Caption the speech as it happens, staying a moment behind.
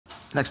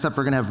Next up,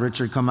 we're going to have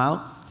Richard come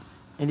out,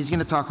 and he's going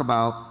to talk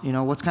about,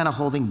 what's kind of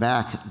holding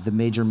back the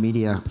major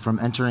media from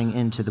entering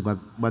into the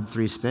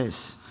Web3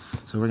 space.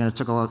 So we're going to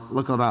take a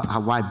look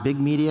about why big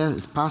media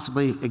is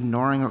possibly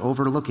ignoring or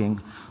overlooking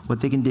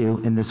what they can do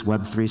in this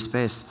Web3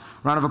 space.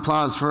 Round of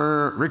applause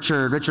for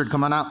Richard. Richard,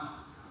 come on out.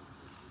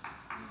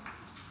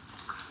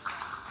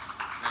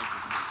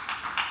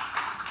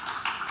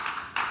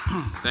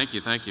 Thank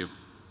you, thank you.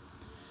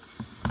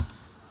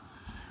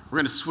 We're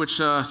going to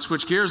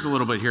switch gears a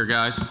little bit here,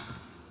 guys.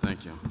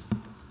 Thank you.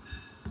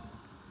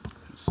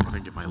 Let's see if I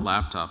can get my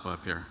laptop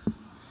up here.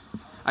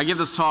 I give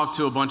this talk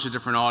to a bunch of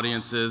different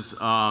audiences,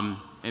 and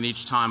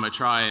each time I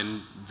try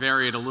and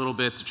vary it a little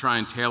bit to try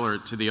and tailor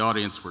it to the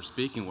audience we're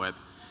speaking with.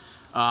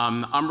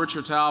 I'm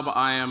Richard Taub.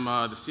 I am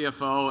the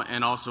CFO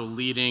and also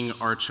leading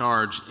our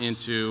charge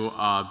into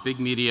big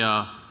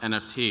media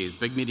NFTs,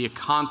 big media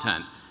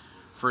content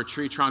for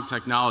tree trunk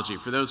technology.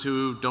 For those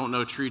who don't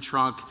know tree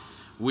trunk,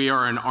 we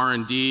are an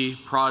R&D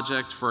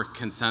project for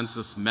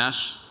Consensus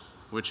Mesh,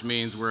 which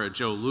means we're a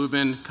Joe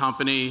Lubin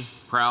company,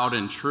 proud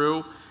and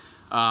true.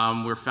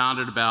 We're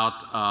founded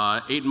about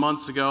 8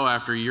 months ago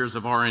after years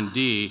of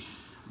R&D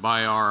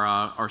by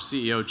our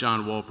CEO,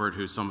 John Wolpert,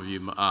 who some of you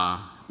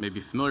may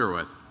be familiar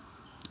with.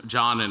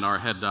 John and our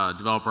head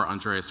developer,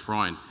 Andreas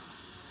Freund.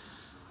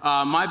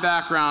 My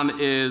background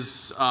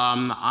is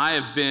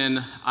I've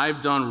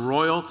done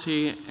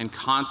royalty and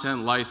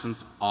content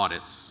license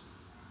audits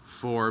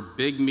for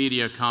big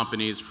media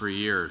companies for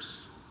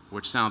years,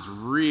 which sounds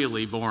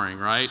really boring,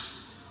 right?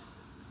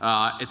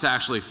 It's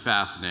actually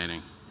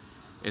fascinating.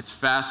 It's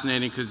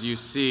fascinating because you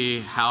see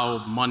how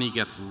money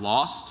gets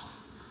lost,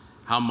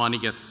 how money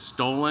gets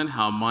stolen,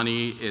 how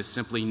money is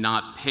simply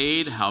not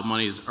paid, how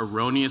money is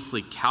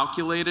erroneously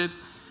calculated.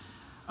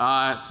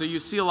 So you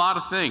see a lot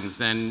of things,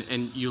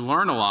 and you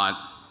learn a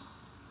lot.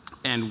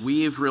 And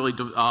we've really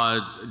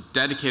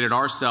dedicated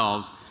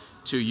ourselves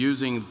to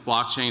using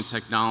blockchain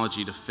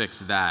technology to fix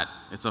that.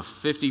 It's a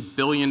 $50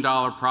 billion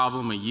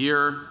problem a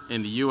year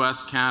in the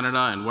US,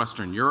 Canada, and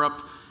Western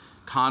Europe.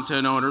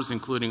 Content owners,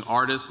 including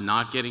artists,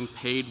 not getting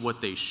paid what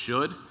they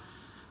should.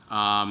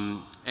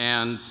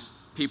 And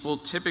people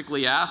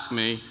typically ask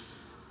me,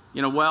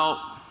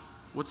 well,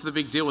 what's the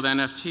big deal with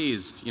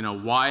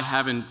NFTs? Why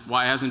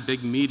hasn't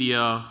big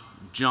media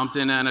jumped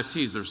in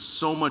NFTs? There's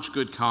so much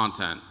good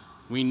content.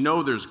 We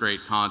know there's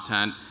great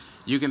content.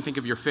 You can think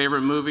of your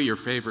favorite movie, your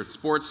favorite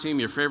sports team,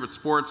 your favorite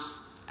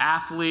sports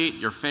athlete,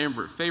 your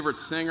favorite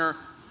singer.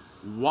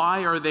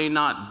 Why are they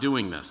not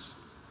doing this?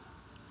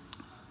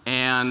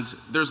 And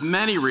there's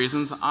many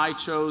reasons. I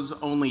chose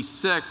only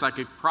 6. I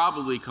could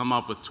probably come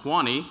up with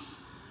 20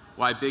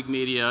 why big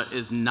media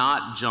is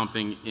not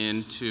jumping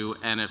into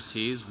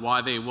NFTs,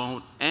 why they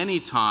won't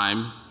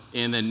anytime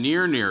in the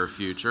near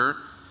future.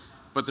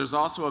 But there's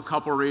also a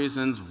couple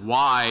reasons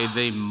why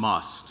they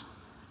must.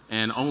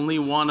 And only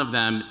one of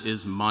them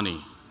is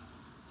money.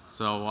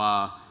 So,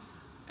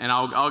 and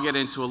I'll get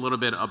into a little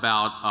bit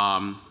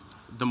about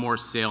the more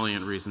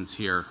salient reasons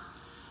here.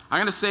 I'm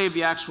going to save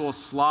the actual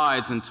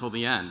slides until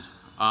the end,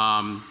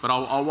 but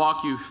I'll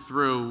walk you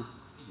through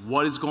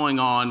what is going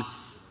on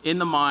in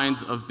the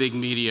minds of big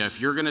media. If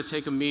you're going to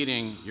take a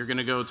meeting, you're going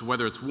to go to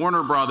whether it's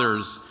Warner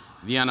Brothers,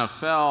 the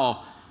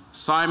NFL,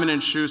 Simon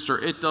 & Schuster,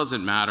 it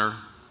doesn't matter.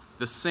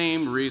 The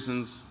same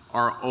reasons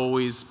are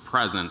always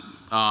present.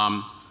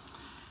 And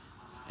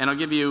I'll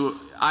give you,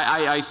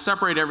 I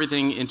separate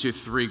everything into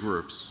 3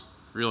 groups,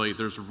 really.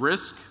 There's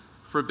risk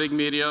for big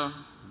media,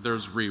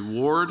 there's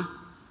reward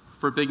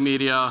for big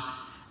media,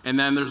 and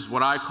then there's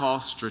what I call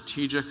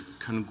strategic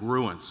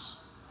congruence.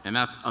 And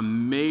that's a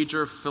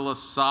major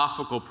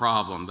philosophical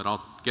problem that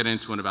I'll get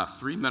into in about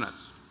 3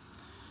 minutes.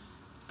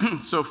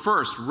 So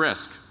first,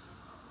 risk.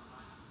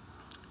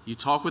 You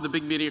talk with a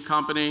big media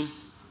company,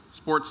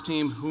 sports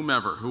team,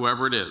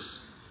 whoever it is,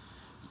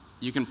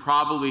 you can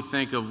probably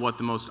think of what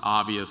the most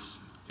obvious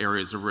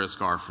areas of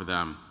risk are for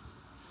them.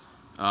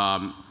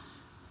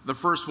 The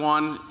first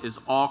one is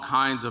all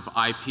kinds of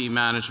IP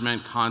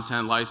management,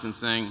 content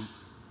licensing.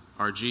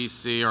 Our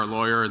GC, our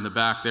lawyer in the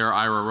back there,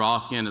 Ira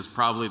Rothkin, is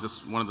probably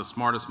one of the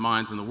smartest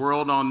minds in the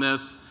world on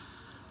this.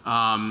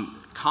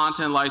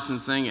 Content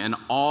licensing and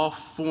all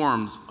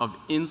forms of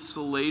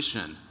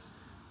insulation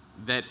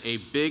that a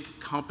big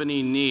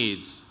company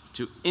needs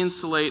to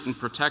insulate and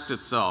protect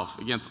itself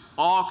against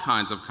all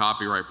kinds of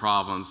copyright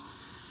problems.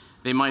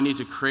 They might need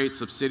to create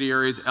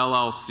subsidiaries,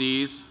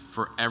 LLCs,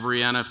 for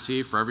every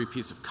NFT, for every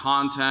piece of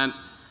content.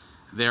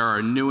 There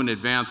are new and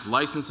advanced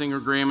licensing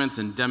agreements,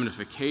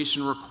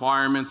 indemnification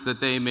requirements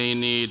that they may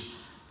need,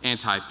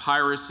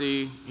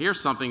 anti-piracy. Here's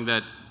something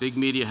that big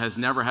media has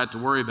never had to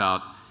worry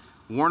about.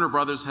 Warner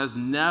Brothers has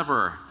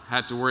never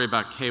had to worry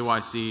about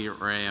KYC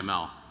or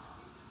AML.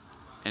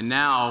 And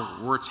now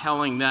we're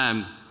telling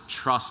them,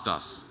 trust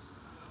us.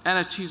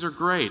 NFTs are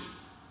great.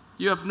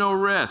 You have no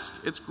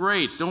risk. It's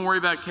great. Don't worry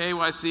about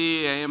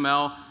KYC,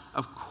 AML.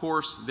 Of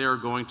course they're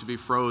going to be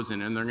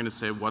frozen, and they're going to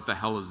say, what the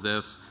hell is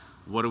this?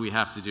 What do we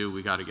have to do?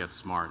 We got to get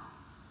smart.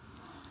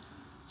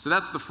 So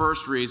that's the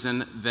first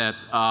reason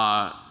that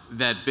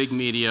that big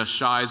media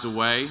shies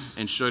away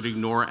and should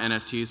ignore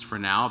NFTs for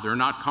now. They're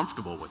not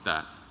comfortable with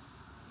that.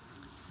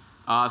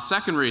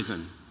 Second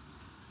reason,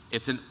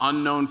 it's an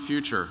unknown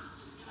future.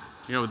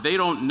 You know, they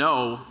don't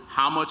know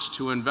how much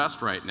to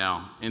invest right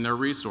now in their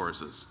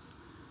resources.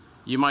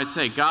 You might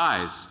say,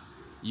 guys,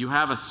 you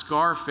have a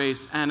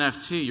Scarface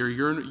NFT,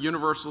 you're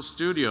Universal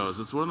Studios.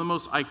 It's one of the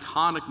most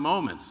iconic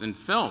moments in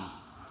film.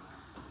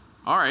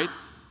 All right,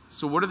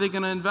 so what are they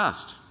going to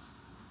invest?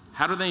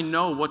 How do they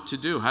know what to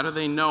do? How do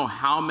they know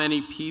how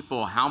many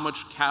people, how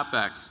much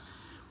CapEx?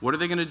 What are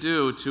they going to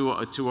do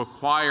to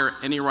acquire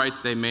any rights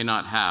they may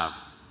not have?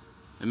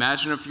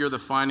 Imagine if you're the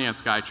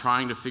finance guy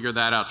trying to figure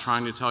that out,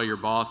 trying to tell your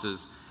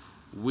bosses,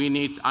 I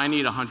need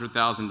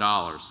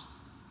 $100,000.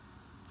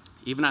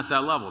 Even at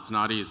that level, it's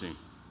not easy.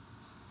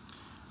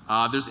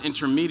 There's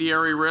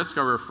intermediary risk.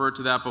 I referred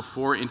to that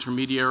before.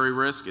 Intermediary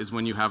risk is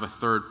when you have a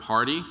third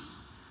party.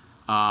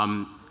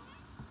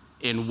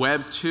 In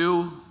Web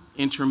 2,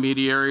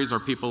 intermediaries are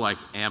people like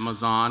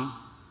Amazon,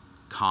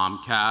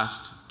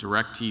 Comcast,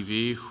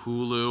 DirecTV,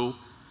 Hulu.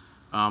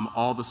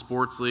 All the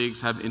sports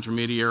leagues have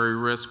intermediary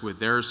risk with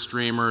their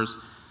streamers.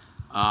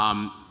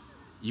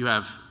 You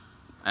have,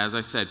 as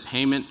I said,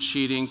 payment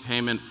cheating,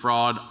 payment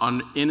fraud,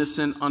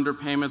 innocent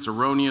underpayments,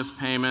 erroneous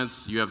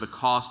payments. You have the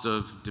cost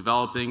of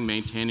developing,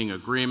 maintaining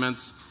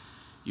agreements.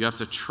 You have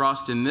to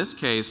trust, in this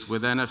case,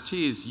 with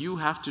NFTs, you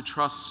have to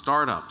trust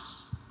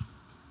startups.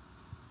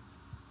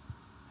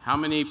 How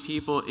many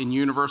people in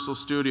Universal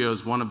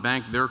Studios want to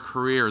bank their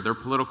career, their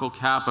political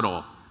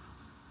capital,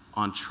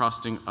 on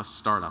trusting a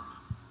startup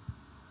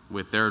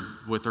with their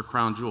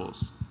crown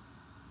jewels?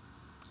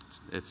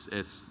 It's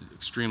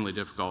extremely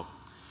difficult.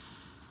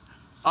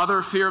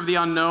 Other fear of the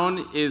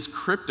unknown is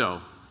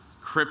crypto.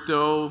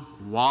 Crypto,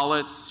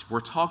 wallets, we're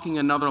talking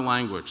another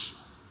language.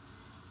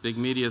 Big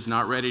media is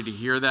not ready to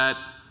hear that.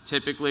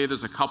 Typically,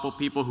 there's a couple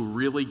people who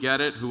really get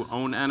it, who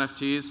own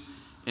NFTs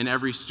in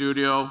every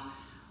studio.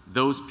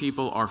 Those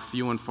people are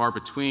few and far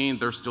between.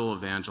 They're still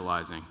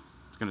evangelizing.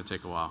 It's going to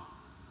take a while.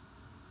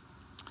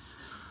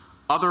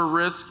 Other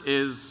risk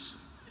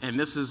is, and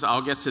this is,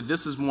 I'll get to,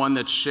 this is one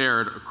that's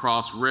shared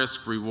across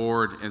risk,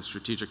 reward, and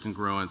strategic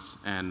congruence,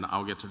 and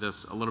I'll get to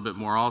this a little bit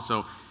more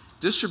also.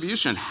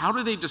 Distribution, how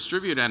do they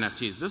distribute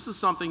NFTs? This is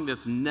something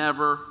that's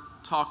never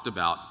talked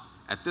about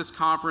at this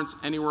conference,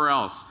 anywhere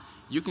else.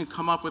 You can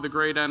come up with a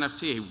great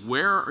NFT.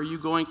 Where are you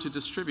going to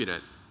distribute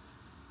it?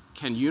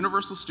 Can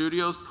Universal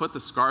Studios put the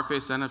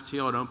Scarface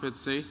NFT on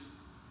OpenSea?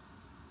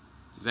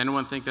 Does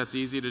anyone think that's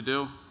easy to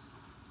do?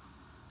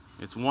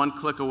 It's one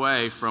click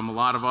away from a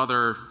lot of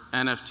other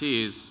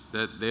NFTs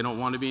that they don't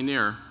want to be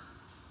near.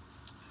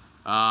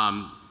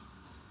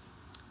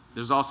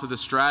 There's also the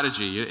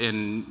strategy.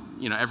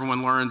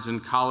 Everyone learns in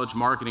college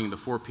marketing the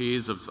 4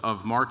 Ps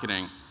of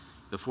marketing.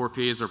 The 4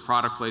 Ps are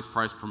product, place,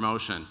 price,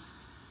 promotion.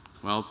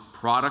 Well,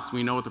 product,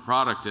 we know what the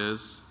product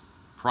is.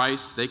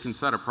 Price, they can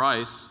set a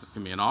price. It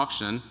can be an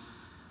auction.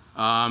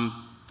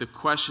 The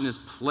question is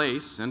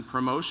place and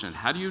promotion.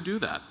 How do you do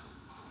that?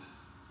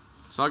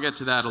 So I'll get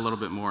to that a little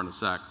bit more in a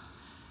sec.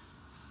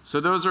 So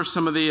those are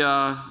some of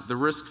the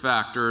risk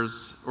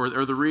factors,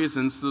 or the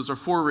reasons. Those are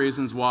 4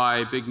 reasons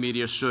why big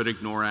media should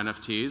ignore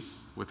NFTs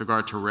with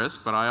regard to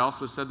risk. But I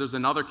also said there's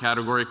another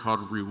category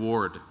called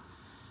reward.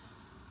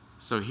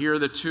 So here are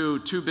the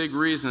two big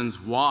reasons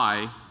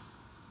why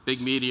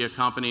big media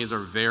companies are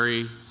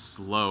very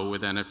slow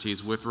with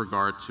NFTs with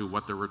regard to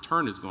what their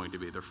return is going to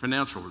be, their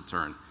financial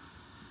return.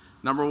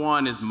 Number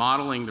 1 is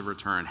modeling the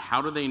return.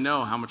 How do they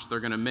know how much they're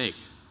going to make?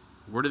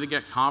 Where do they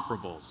get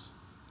comparables?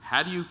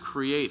 How do you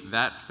create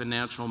that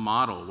financial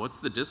model? What's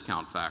the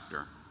discount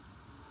factor?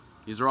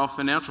 These are all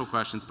financial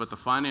questions, but the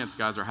finance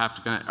guys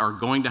are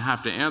going to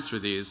have to answer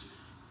these,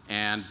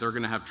 and they're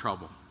going to have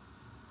trouble.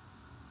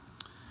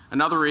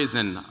 Another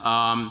reason,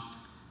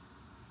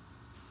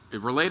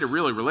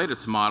 really related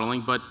to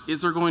modeling, but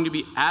is there going to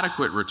be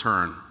adequate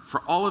return?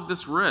 For all of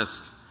this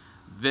risk,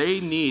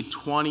 they need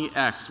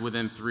 20x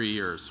within 3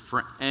 years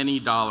for any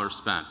dollar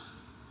spent.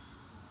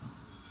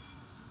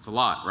 It's a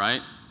lot,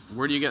 right?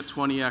 Where do you get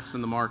 20x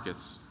in the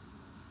markets?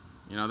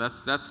 You know,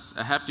 that's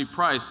a hefty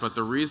price, but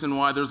the reason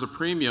why there's a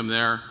premium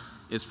there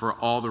is for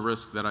all the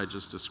risk that I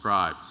just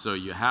described. So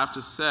you have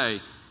to say,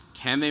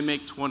 can they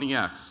make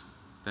 20x?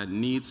 That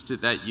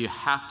you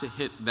have to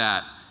hit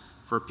that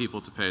for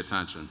people to pay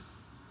attention.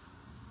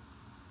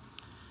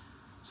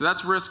 So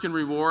that's risk and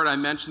reward. I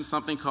mentioned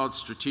something called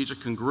strategic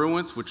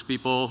congruence, which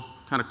people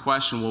kind of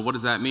question, well, what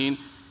does that mean?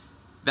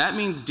 That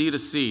means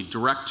D2C,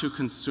 direct to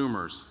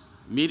consumers.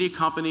 Media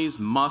companies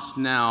must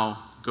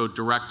now go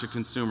direct to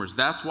consumers.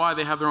 That's why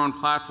they have their own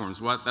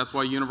platforms. That's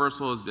why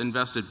Universal has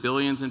invested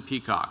billions in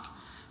Peacock.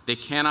 They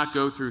cannot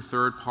go through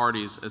third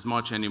parties as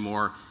much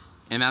anymore,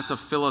 and that's a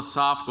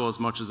philosophical as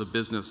much as a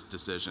business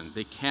decision.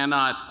 They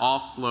cannot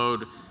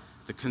offload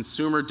the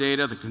consumer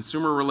data, the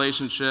consumer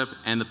relationship,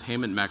 and the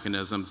payment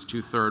mechanisms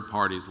to third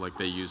parties like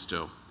they used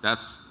to.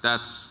 That's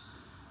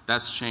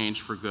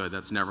changed for good.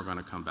 That's never going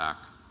to come back.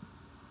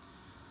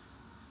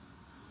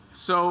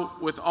 So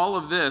with all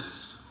of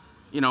this,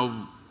 you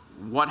know,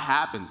 what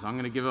happens? I'm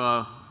going to give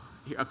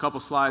a couple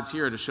slides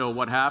here to show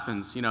what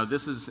happens.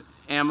 This is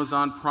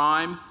Amazon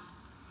Prime.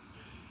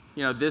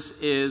 This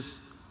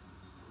is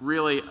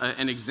really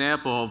an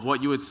example of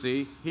what you would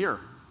see here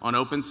on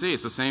OpenSea.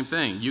 It's the same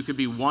thing. You could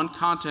be one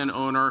content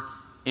owner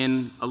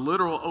in a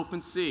literal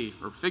open sea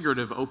or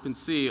figurative open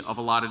sea of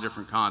a lot of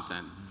different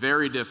content.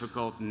 Very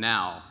difficult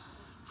now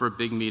for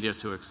big media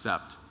to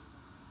accept.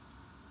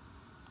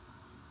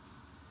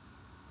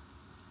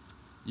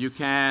 You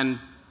can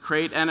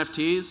create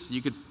NFTs.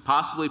 You could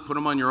possibly put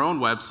them on your own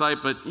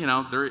website, but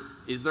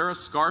is there a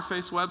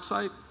Scarface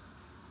website?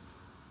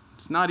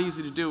 It's not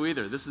easy to do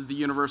either. This is the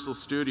Universal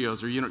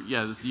Studios, or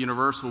this is the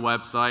Universal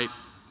website.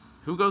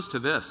 Who goes to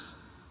this?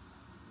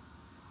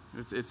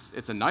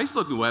 It's a nice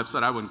looking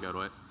website. I wouldn't go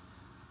to it.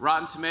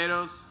 Rotten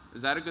Tomatoes,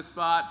 is that a good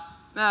spot?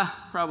 Nah,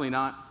 probably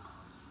not.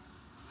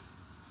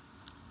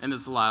 And this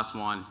is the last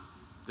one.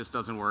 This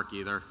doesn't work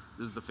either.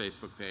 This is the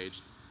Facebook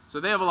page. So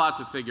they have a lot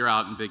to figure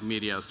out in big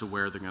media as to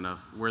where they're gonna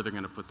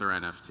put their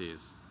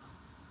NFTs.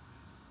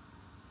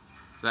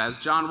 So as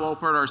John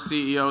Wolpert, our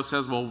CEO,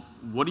 says, well,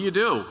 what do you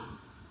do?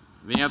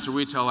 The answer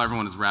we tell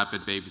everyone is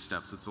rapid baby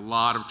steps. It's a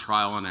lot of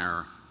trial and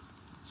error.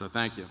 So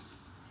thank you.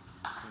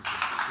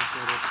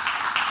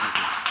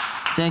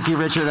 Thank you,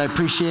 Richard. I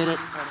appreciate it.